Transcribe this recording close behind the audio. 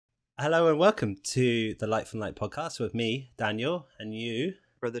Hello and welcome to the Light from Light podcast with me, Daniel, and you.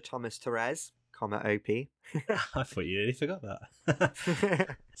 Brother Thomas Therese, OP. I thought you really forgot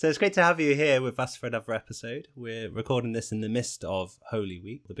that. So it's great to have you here with us for another episode. We're recording this in the midst of Holy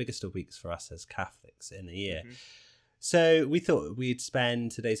Week, the biggest of weeks for us as Catholics in a year. Mm-hmm. So we thought we'd spend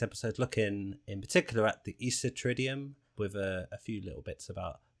today's episode looking in particular at the Easter Triduum with a few little bits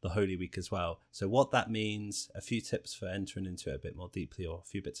about the Holy Week as well. So what that means, a few tips for entering into it a bit more deeply, or a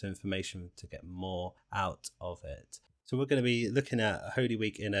few bits of information to get more out of it. So we're going to be looking at Holy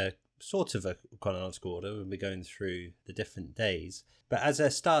Week in a sort of a chronological order when we're going through the different days. But as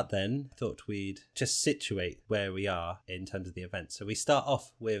a start then, I thought we'd just situate where we are in terms of the event. So we start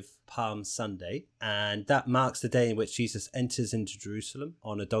off with Palm Sunday, and that marks the day in which Jesus enters into Jerusalem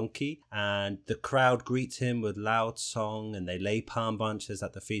on a donkey, and the crowd greets him with loud song, and they lay palm branches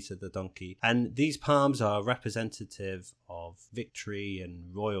at the feet of the donkey. And these palms are representative of victory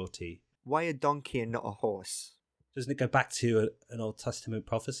and royalty. Why a donkey and not a horse? Doesn't it go back to an Old Testament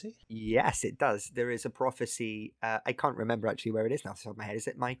prophecy? Yes, it does. There is a prophecy. I can't remember actually where it is now off the top of my head. Is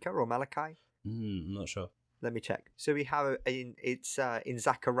it Micah or Malachi? I'm not sure. Let me check. So we have it's in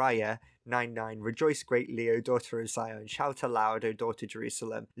Zechariah 9:9. Rejoice greatly, O daughter of Zion. Shout aloud, O daughter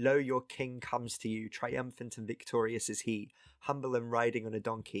Jerusalem. Lo, your king comes to you. Triumphant and victorious is he. Humble and riding on a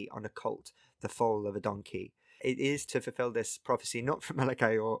donkey, on a colt, the foal of a donkey. It is to fulfill this prophecy, not from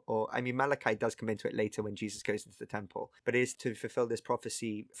Malachi Malachi does come into it later when Jesus goes into the temple, but it is to fulfill this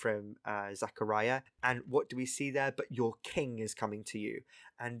prophecy from Zechariah. And what do we see there? But your king is coming to you.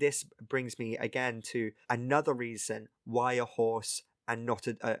 And this brings me again to another reason why a horse and not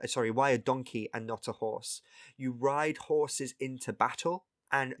why a donkey and not a horse. You ride horses into battle,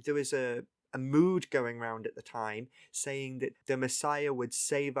 and there was a mood going around at the time saying that the Messiah would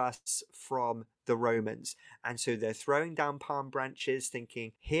save us from the Romans. And so they're throwing down palm branches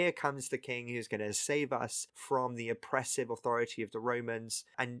thinking, here comes the king who's going to save us from the oppressive authority of the Romans.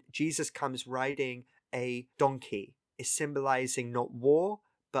 And Jesus comes riding a donkey, is symbolizing not war,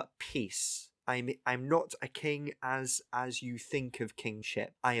 but peace. I'm not a king as you think of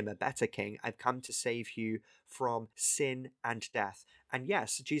kingship. I am a better king. I've come to save you from sin and death. And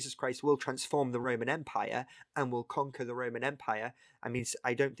yes, Jesus Christ will transform the Roman Empire and will conquer the Roman Empire. I mean,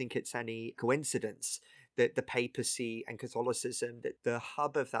 I don't think it's any coincidence that the papacy and Catholicism, that the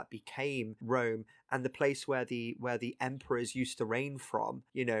hub of that became Rome, and the place where the emperors used to reign from,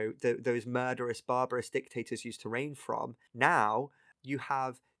 those murderous, barbarous dictators used to reign from. Now you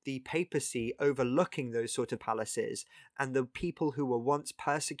have the papacy overlooking those sort of palaces, and the people who were once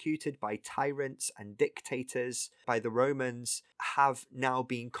persecuted by tyrants and dictators, by the Romans, have now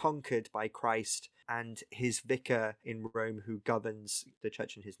been conquered by Christ and his vicar in Rome who governs the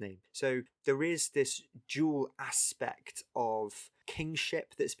church in his name. So there is this dual aspect of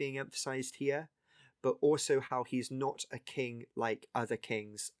kingship that's being emphasized here, but also how he's not a king like other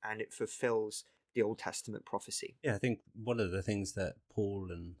kings, and it fulfills the Old Testament prophecy. Yeah, I think one of the things that Paul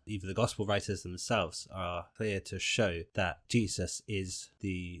and even the gospel writers themselves are clear to show that Jesus is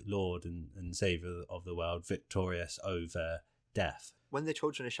the Lord and Saviour of the world, victorious over death. When the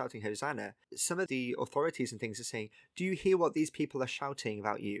children are shouting Hosanna, some of the authorities and things are saying, do you hear what these people are shouting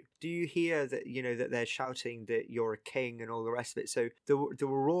about you? Do you hear that, that they're shouting that you're a king and all the rest of it? So there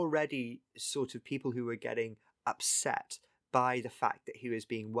were already sort of people who were getting upset by the fact that he was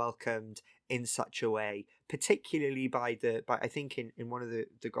being welcomed in such a way, particularly by I think in one of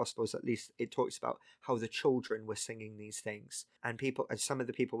the Gospels, at least, it talks about how the children were singing these things, and some of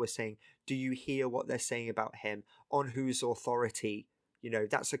the people were saying, do you hear what they're saying about him? On whose authority?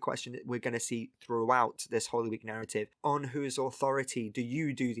 That's a question that we're going to see throughout this Holy Week narrative. On whose authority do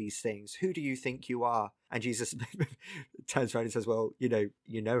you do these things? Who do you think you are? And Jesus turns around and says, well, you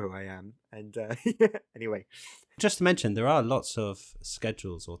know who I am. And anyway. Just to mention, there are lots of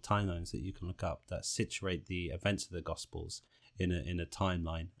schedules or timelines that you can look up that situate the events of the Gospels in a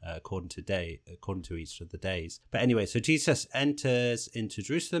timeline according to each of the days. But anyway, so Jesus enters into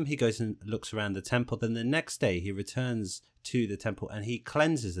Jerusalem. He goes and looks around the temple. Then the next day he returns to the temple and he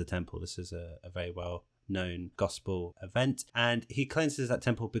cleanses the temple. This is a very well known gospel event, and he cleanses that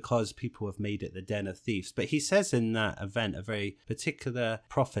temple because people have made it the den of thieves. But he says in that event a very particular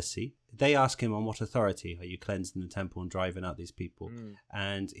prophecy. They ask him, on what authority are you cleansing the temple and driving out these people?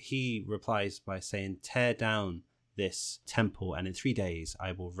 And he replies by saying, tear down this temple and in 3 days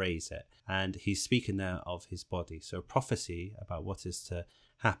I will raise it. And he's speaking there of his body. So a prophecy about what is to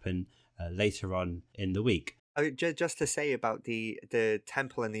happen later on in the week. Just to say about the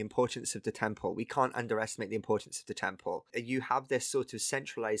temple and the importance of the temple, we can't underestimate the importance of the temple. You have this sort of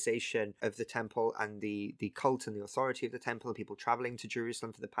centralization of the temple and the cult and the authority of the temple, and people traveling to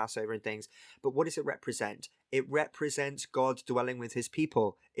Jerusalem for the Passover and things. But what does it represent? It represents God dwelling with his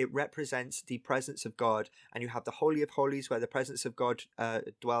people. It represents the presence of God. And you have the Holy of Holies where the presence of God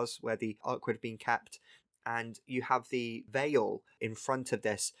dwells, where the ark would have been kept. And you have the veil in front of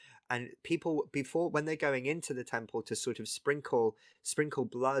this, and people, before, when they're going into the temple to sort of sprinkle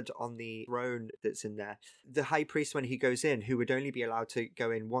blood on the throne that's in there, the high priest, when he goes in, who would only be allowed to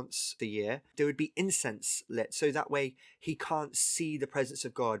go in once a year, there would be incense lit, so that way he can't see the presence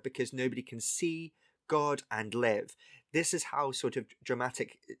of God, because nobody can see God and live. This is how sort of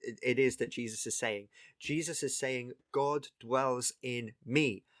dramatic it is that Jesus is saying. Jesus is saying, God dwells in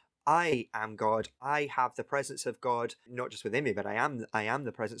me. I am God. I have the presence of God, not just within me, but I am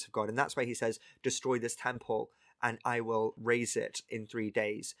the presence of God. And that's why he says, destroy this temple and I will raise it in 3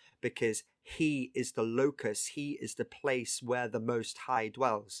 days, because he is the locus. He is the place where the Most High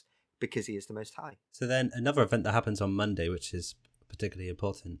dwells, because he is the Most High. So then another event that happens on Monday, which is particularly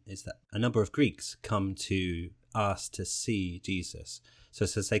important, is that a number of Greeks come to ask to see Jesus. So it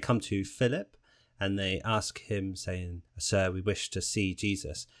says they come to Philip, and they ask him, saying, "Sir, we wish to see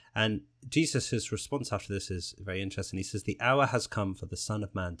Jesus." And Jesus' response after this is very interesting. He says, "The hour has come for the Son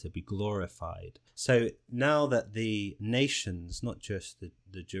of Man to be glorified." So now that the nations, not just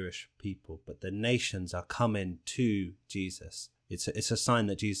the Jewish people, but the nations are coming to Jesus, it's a sign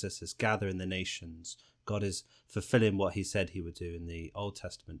that Jesus is gathering the nations. God is fulfilling what he said he would do in the Old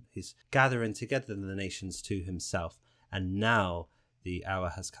Testament. He's gathering together the nations to himself. And now the hour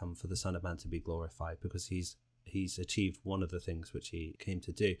has come for the Son of Man to be glorified, because he's achieved one of the things which he came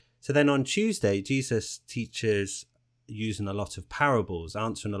to do. So then on Tuesday, Jesus teaches using a lot of parables,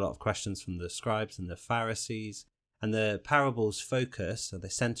 answering a lot of questions from the scribes and the Pharisees. And the parables focus, so they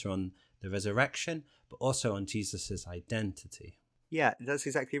center on the resurrection, but also on Jesus's identity. Yeah, that's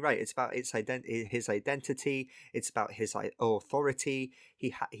exactly right. It's about his identity. It's about his authority.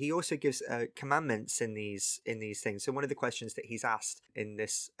 He also gives commandments in these things. So one of the questions that he's asked in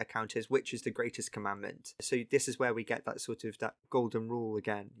this account is, which is the greatest commandment? So this is where we get that sort of that golden rule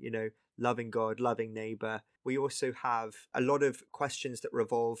again. Loving God, loving neighbor. We also have a lot of questions that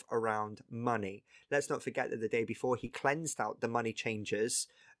revolve around money. Let's not forget that the day before he cleansed out the money changers.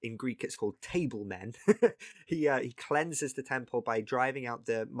 In Greek, it's called table men. He cleanses the temple by driving out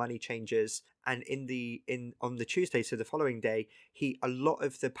the money changers. And on the Tuesday, so the following day, a lot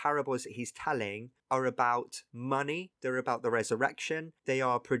of the parables that he's telling are about money. They're about the resurrection. They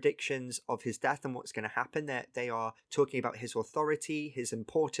are predictions of his death and what's going to happen. They are talking about his authority, his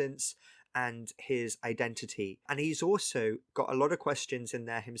importance, and his identity. And he's also got a lot of questions in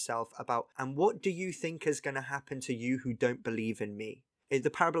there himself about, and what do you think is going to happen to you who don't believe in me? In the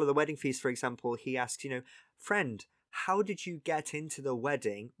parable of the wedding feast, for example, he asks, friend, how did you get into the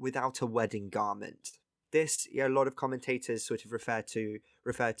wedding without a wedding garment? This, a lot of commentators sort of refer to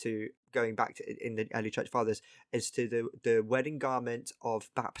going back to in the early church fathers as to the wedding garment of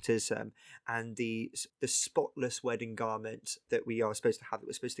baptism, and the spotless wedding garment that we are supposed to have, that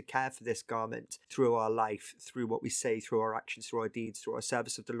we're supposed to care for this garment through our life, through what we say, through our actions, through our deeds, through our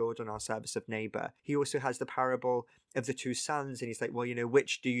service of the Lord and our service of neighbor. He also has the parable of the two sons, and he's like, well,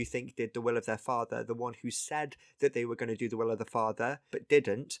 which do you think did the will of their father? The one who said that they were going to do the will of the father but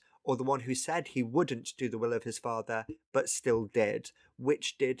didn't, or the one who said he wouldn't do the will of his father but still did?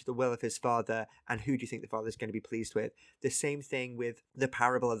 Which did the will of his father, and who do you think the father is going to be pleased with? The same thing with the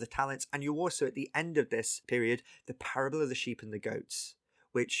parable of the talents. And you also, at the end of this period, the parable of the sheep and the goats,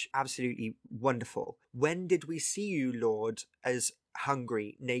 which absolutely wonderful. When did we see you, Lord, as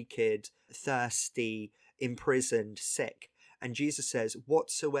hungry, naked, thirsty, imprisoned, sick? And Jesus says,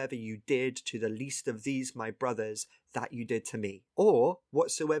 whatsoever you did to the least of these, my brothers, that you did to me. Or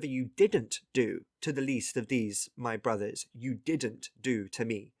whatsoever you didn't do to the least of these, my brothers, you didn't do to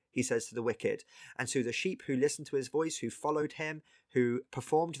me, he says to the wicked. And so the sheep who listened to his voice, who followed him, who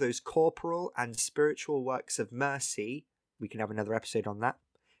performed those corporal and spiritual works of mercy, we can have another episode on that.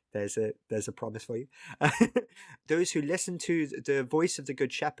 There's a promise for you. Those who listened to the voice of the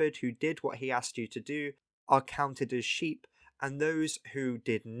good shepherd, who did what he asked you to do, are counted as sheep. And those who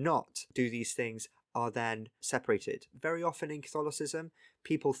did not do these things are then separated. Very often in Catholicism,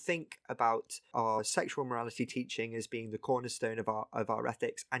 people think about our sexual morality teaching as being the cornerstone of our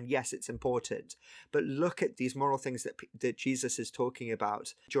ethics, and yes, it's important. But look at these moral things that Jesus is talking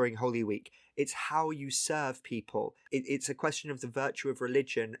about during Holy Week. It's how you serve people. It's a question of the virtue of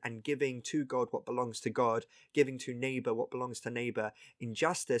religion and giving to God what belongs to God, giving to neighbor what belongs to neighbor in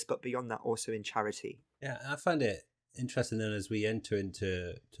justice, but beyond that also in charity. Yeah, I find it interesting then as we enter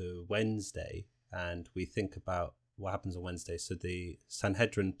into Wednesday and we think about what happens on Wednesday. So the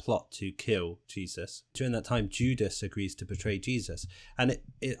Sanhedrin plot to kill Jesus. During that time, Judas agrees to betray Jesus. And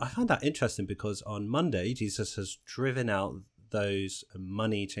I find that interesting because on Monday, Jesus has driven out those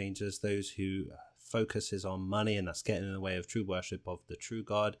money changers, those who focuses on money, and that's getting in the way of true worship of the true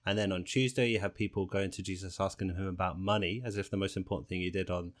God. And then on Tuesday, you have people going to Jesus asking him about money, as if the most important thing he did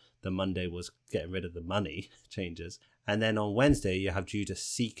on the Monday was getting rid of the money changers. And then on Wednesday, you have Judas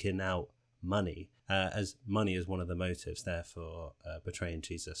seeking out money, as money is one of the motives there for betraying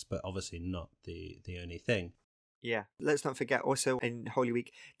Jesus, but obviously not the only thing. Yeah, let's not forget also in Holy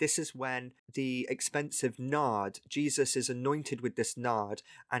Week, this is when the expensive nard, Jesus is anointed with this nard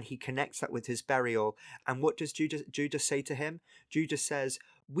and he connects that with his burial. And what does Judas say to him? Judas says,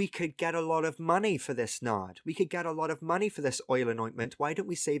 we could get a lot of money for this nard. We could get a lot of money for this oil anointment. Why don't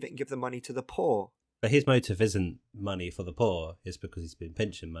we save it and give the money to the poor? But his motive isn't money for the poor, it's because he's been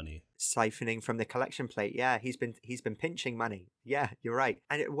pinching money. Siphoning from the collection plate. Yeah, he's been pinching money. Yeah, you're right.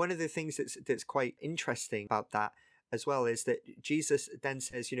 And one of the things that's quite interesting about that as well is that Jesus then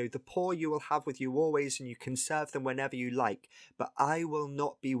says, the poor you will have with you always and you can serve them whenever you like, but I will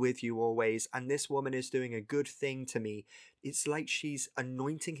not be with you always. And this woman is doing a good thing to me. It's like she's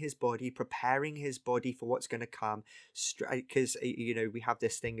anointing his body, preparing his body for what's going to come. Because, we have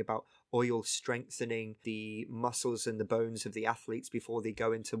this thing about oil strengthening the muscles and the bones of the athletes before they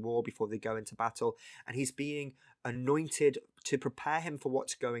go into war, before they go into battle. And he's being anointed to prepare him for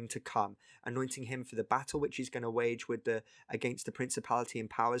what's going to come, anointing him for the battle which he's going to wage against the principality and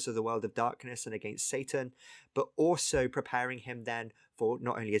powers of the world of darkness and against Satan, but also preparing him then for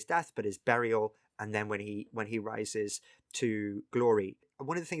not only his death but his burial, and then when he rises to glory.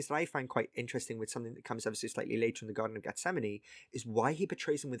 One of the things that I find quite interesting with something that comes obviously slightly later in the Garden of Gethsemane is why he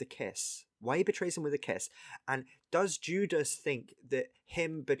betrays him with a kiss. Why he betrays him with a kiss. And does Judas think that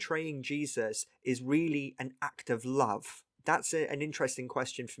him betraying Jesus is really an act of love? That's an interesting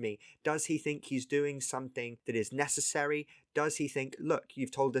question for me. Does he think he's doing something that is necessary? Does he think, look,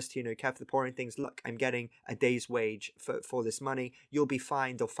 you've told us to, care for the poor and things. Look, I'm getting a day's wage for this money. You'll be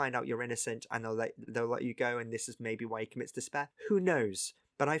fine. They'll find out you're innocent and they'll let you go. And this is maybe why he commits despair. Who knows?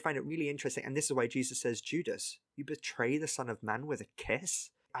 But I find it really interesting. And this is why Jesus says, Judas, you betray the Son of Man with a kiss?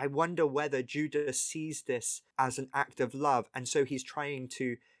 I wonder whether Judas sees this as an act of love. And so he's trying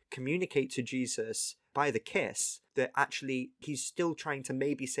to communicate to Jesus by the kiss that actually he's still trying to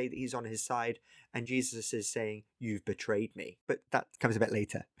maybe say that he's on his side, and Jesus is saying, you've betrayed me. But that comes a bit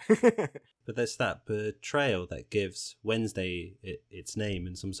later. But there's that betrayal that gives Wednesday its name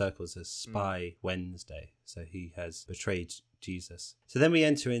in some circles as Spy Wednesday. So he has betrayed Jesus. So then we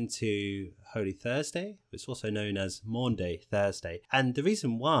enter into Holy Thursday, which is also known as Maundy Thursday. And the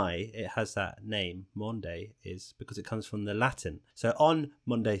reason why it has that name, Maundy, is because it comes from the Latin. So on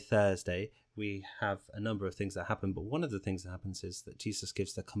Maundy Thursday, we have a number of things that happen, but one of the things that happens is that Jesus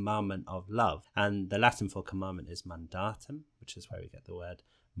gives the commandment of love. And the Latin for commandment is mandatum, which is where we get the word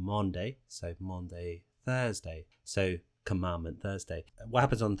Maundy. So Maundy Thursday. So commandment Thursday. What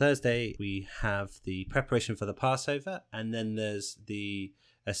happens on Thursday? We have the preparation for the Passover, and then there's the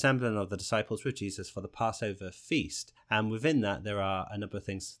assembling of the disciples with Jesus for the Passover feast. And within that, there are a number of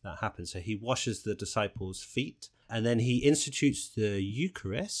things that happen. So he washes the disciples' feet, and then he institutes the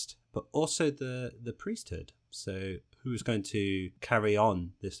Eucharist, but also the priesthood. So who's going to carry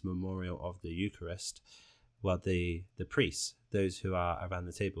on this memorial of the Eucharist? Well, the priests, those who are around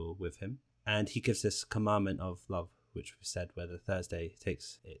the table with him. And he gives this commandment of love, which we said where the Thursday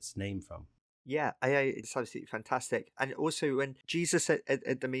takes its name from. Yeah, it's absolutely fantastic. And also when Jesus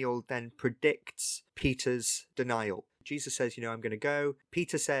at the meal then predicts Peter's denial. Jesus says, I'm going to go.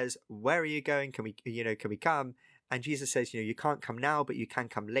 Peter says, where are you going? Can we come? And Jesus says, you can't come now, but you can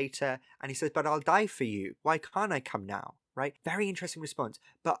come later. And he says, but I'll die for you. Why can't I come now? Right? Very interesting response.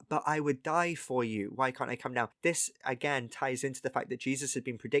 But I would die for you. Why can't I come now? This, again, ties into the fact that Jesus has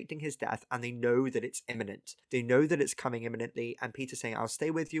been predicting his death and they know that it's imminent. They know that it's coming imminently. And Peter's saying, I'll stay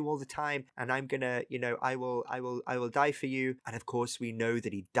with you all the time. And I'm going to, I will die for you. And of course, we know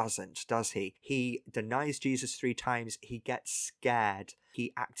that he doesn't, does he? He denies Jesus 3 times. He gets scared.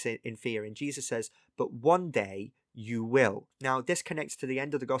 He acts in fear. And Jesus says, but one day you will. Now, this connects to the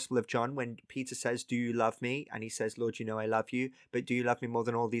end of the Gospel of John when Peter says, do you love me? And he says, Lord, you know I love you. But do you love me more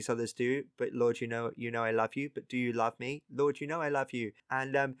than all these others do? But Lord, you know I love you. But do you love me? Lord, you know I love you.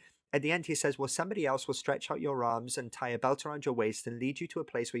 And at the end, he says, well, somebody else will stretch out your arms and tie a belt around your waist and lead you to a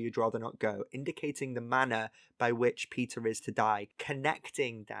place where you'd rather not go, indicating the manner by which Peter is to die,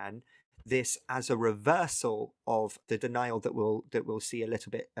 connecting, Dan, this as a reversal of the denial that we'll see a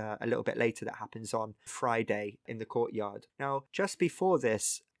little bit later that happens on Friday in the courtyard. Now, just before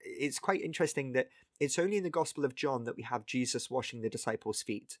this, it's quite interesting that it's only in the Gospel of John that we have Jesus washing the disciples'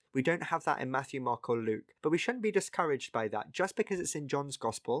 feet. We don't have that in Matthew, Mark, or Luke, but we shouldn't be discouraged by that. Just because it's in John's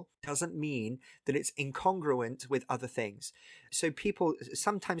Gospel doesn't mean that it's incongruent with other things. So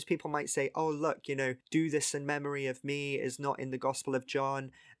sometimes people might say, oh, look, do this in memory of me is not in the Gospel of John.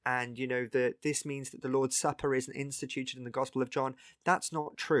 And, this means that the Lord's Supper isn't instituted in the Gospel of John. That's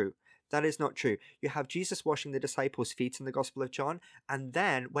not true. That is not true. You have Jesus washing the disciples' feet in the Gospel of John. And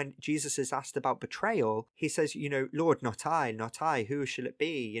then when Jesus is asked about betrayal, he says, Lord, not I, who shall it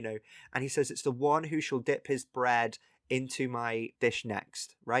be? And he says, it's the one who shall dip his bread into my dish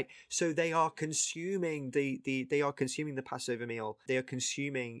next, right? So they are consuming they are consuming the Passover meal. They are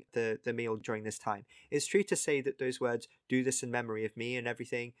consuming the meal during this time. It's true to say that those words, do this in memory of me and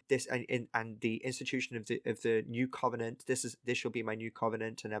everything, this and the institution of the new covenant, this shall be my new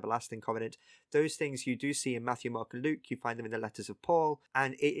covenant and everlasting covenant. Those things you do see in Matthew, Mark, and Luke. You find them in the letters of Paul,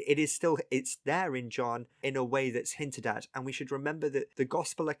 and it's there in John in a way that's hinted at. And we should remember that the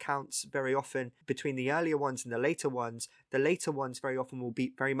gospel accounts very often, between the earlier ones and the later ones very often will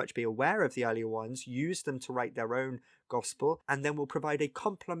very much be aware of the earlier ones, use them to write their own gospel, and then will provide a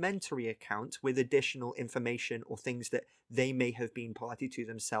complementary account with additional information or things that they may have been party to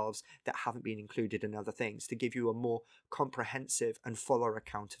themselves that haven't been included in other things, to give you a more comprehensive and fuller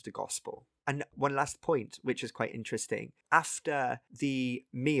account of the gospel. And one last point, which is quite interesting. After the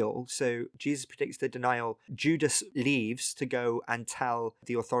meal, so Jesus predicts the denial, Judas leaves to go and tell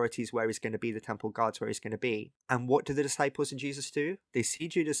the authorities where he's going to be, the temple guards where he's going to be. And what do the disciples and Jesus do? They see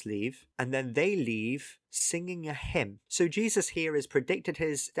Judas leave, and then they leave singing a hymn. So Jesus here has predicted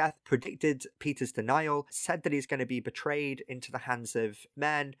his death, predicted Peter's denial, said that he's going to be betrayed into the hands of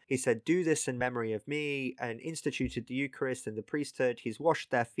men. He said, do this in memory of me, and instituted the Eucharist and the priesthood. He's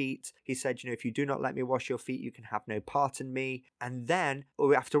washed their feet. He said, if you do not let me wash your feet, you can have no part in me. And then,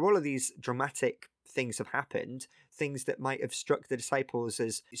 after all of these dramatic things have happened, things that might have struck the disciples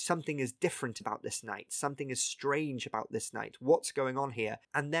as something is different about this night, something is strange about this night, what's going on here?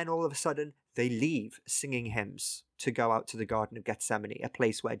 And then all of a sudden they leave singing hymns to go out to the Garden of Gethsemane, a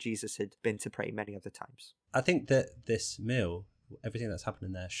place where Jesus had been to pray many other times. I think that this meal, everything that's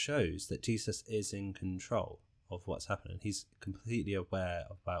happening there, shows that Jesus is in control of what's happening. He's completely aware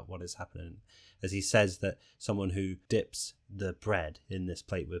about what is happening, as he says that someone who dips the bread in this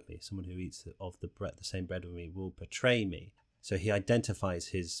plate with me, someone who eats of the bread, the same bread with me, will betray me. So he identifies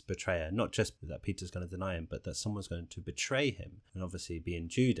his betrayer, not just that Peter's going to deny him, but that someone's going to betray him, and obviously being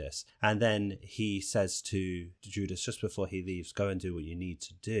Judas. And then he says to Judas just before he leaves, go and do what you need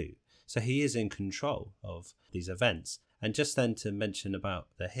to do. So he is in control of these events. And just then to mention about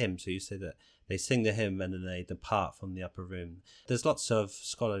the hymn, so you say that they sing the hymn and then they depart from the upper room. There's lots of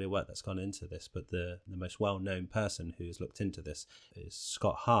scholarly work that's gone into this, but the most well-known person who's looked into this is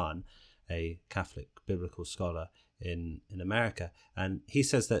Scott Hahn, a Catholic biblical scholar in America. And he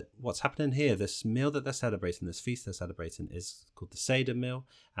says that what's happening here, this meal that they're celebrating, this feast they're celebrating, is called the Seder meal.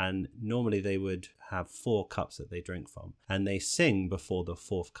 And normally they would have 4 cups that they drink from. And they sing before the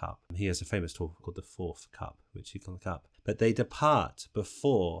 4th cup. He has a famous talk called the 4th cup, which you can look up. But they depart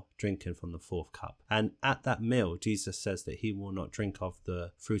before drinking from the 4th cup. And at that meal, Jesus says that he will not drink of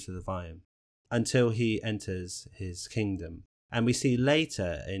the fruit of the vine until he enters his kingdom. And we see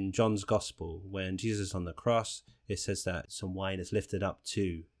later in John's Gospel, when Jesus is on the cross, it says that some wine is lifted up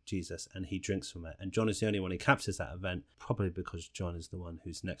to Jesus and he drinks from it. And John is the only one who captures that event, probably because John is the one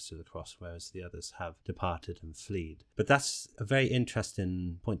who's next to the cross, whereas the others have departed and fled. But that's a very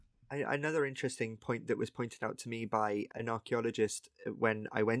interesting point. Another interesting point that was pointed out to me by an archaeologist when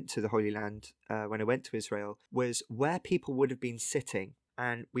I went to the Holy Land, when I went to Israel, was where people would have been sitting.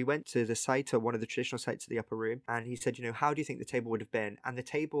 And we went to the site, or one of the traditional sites of the upper room, and he said, how do you think the table would have been? And the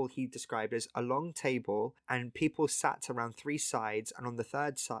table he described as a long table, and people sat around 3 sides, and on the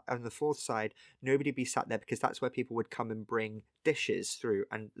 4th side, nobody be sat there, because that's where people would come and bring dishes through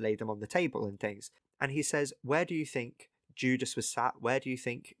and lay them on the table and things. And he says, where do you think Judas was sat? Where do you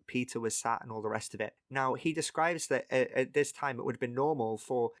think Peter was sat? And all the rest of it. Now, he describes that at this time it would have been normal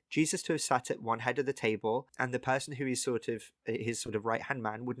for Jesus to have sat at one head of the table, and the person who is sort of his sort of right hand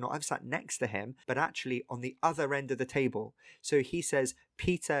man would not have sat next to him, but actually on the other end of the table. So he says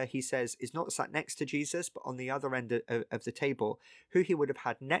Peter, he says, is not sat next to Jesus, but on the other end of the table. Who he would have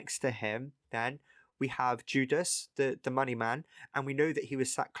had next to him then, we have Judas, the money man, and we know that he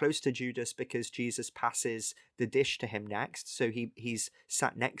was sat close to Judas because Jesus passes the dish to him next. So he's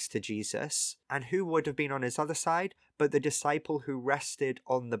sat next to Jesus. And who would have been on his other side? But the disciple who rested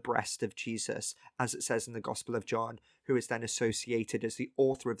on the breast of Jesus, as it says in the Gospel of John, who is then associated as the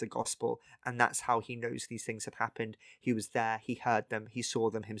author of the Gospel. And that's how he knows these things have happened. He was there, he heard them, he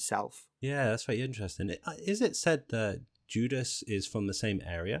saw them himself. Yeah, that's very interesting. Is it said that Judas is from the same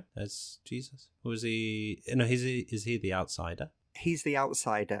area as Jesus? Or is he, is he the outsider? He's the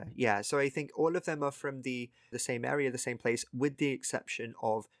outsider, yeah. So I think all of them are from the same area, the same place, with the exception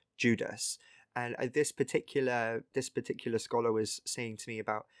of Judas. And this particular scholar was saying to me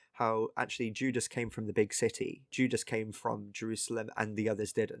about how actually Judas came from the big city. Judas came from Jerusalem and the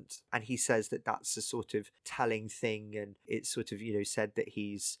others didn't. And he says that that's a sort of telling thing, and it's sort of, said that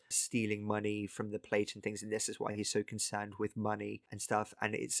he's stealing money from the plate and things, and this is why he's so concerned with money and stuff.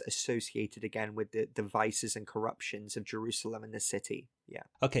 And it's associated again with the vices and corruptions of Jerusalem and the city. Yeah.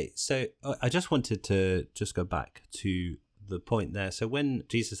 Okay, so I just wanted to just go back to the point there. So when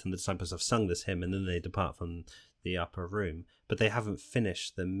Jesus and the disciples have sung this hymn and then they depart from the upper room, but they haven't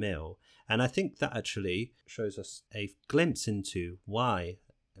finished the meal. And I think that actually shows us a glimpse into why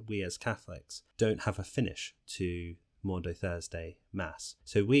we as Catholics don't have a finish to Maundy Thursday Mass.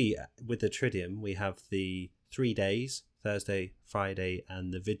 So we, with the Triduum, we have the 3 days, Thursday, Friday,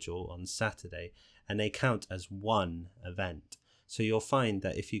 and the Vigil on Saturday, and they count as one event. So you'll find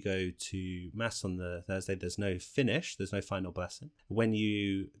that if you go to Mass on the Thursday, there's no finish, there's no final blessing. When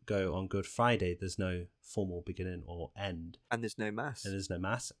you go on Good Friday, there's no formal beginning or end. And there's no Mass.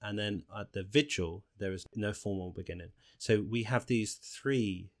 And then at the Vigil, there is no formal beginning. So we have these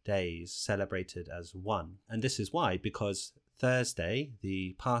 3 days celebrated as one. And this is why, because Thursday,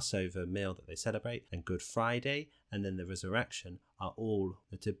 the Passover meal that they celebrate, and Good Friday, and then the resurrection are all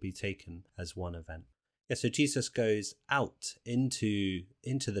to be taken as one event. Yeah, so Jesus goes out into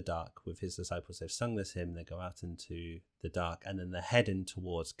the dark with his disciples. They've sung this hymn, they go out into the dark, and then they're heading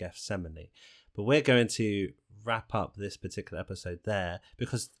towards Gethsemane. But we're going to wrap up this particular episode there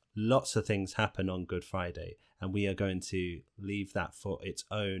because lots of things happen on Good Friday, and we are going to leave that for its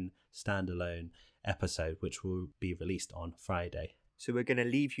own standalone episode, which will be released on Friday. So we're going to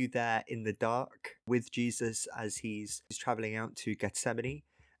leave you there in the dark with Jesus as he's traveling out to Gethsemane.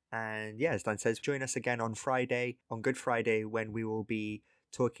 And yeah, as Dan says, join us again on Friday, on Good Friday, when we will be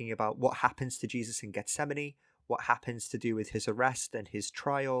talking about what happens to Jesus in Gethsemane, what happens to do with his arrest and his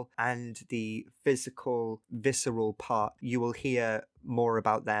trial, and the physical, visceral part. You will hear more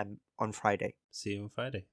about them on Friday. See you on Friday.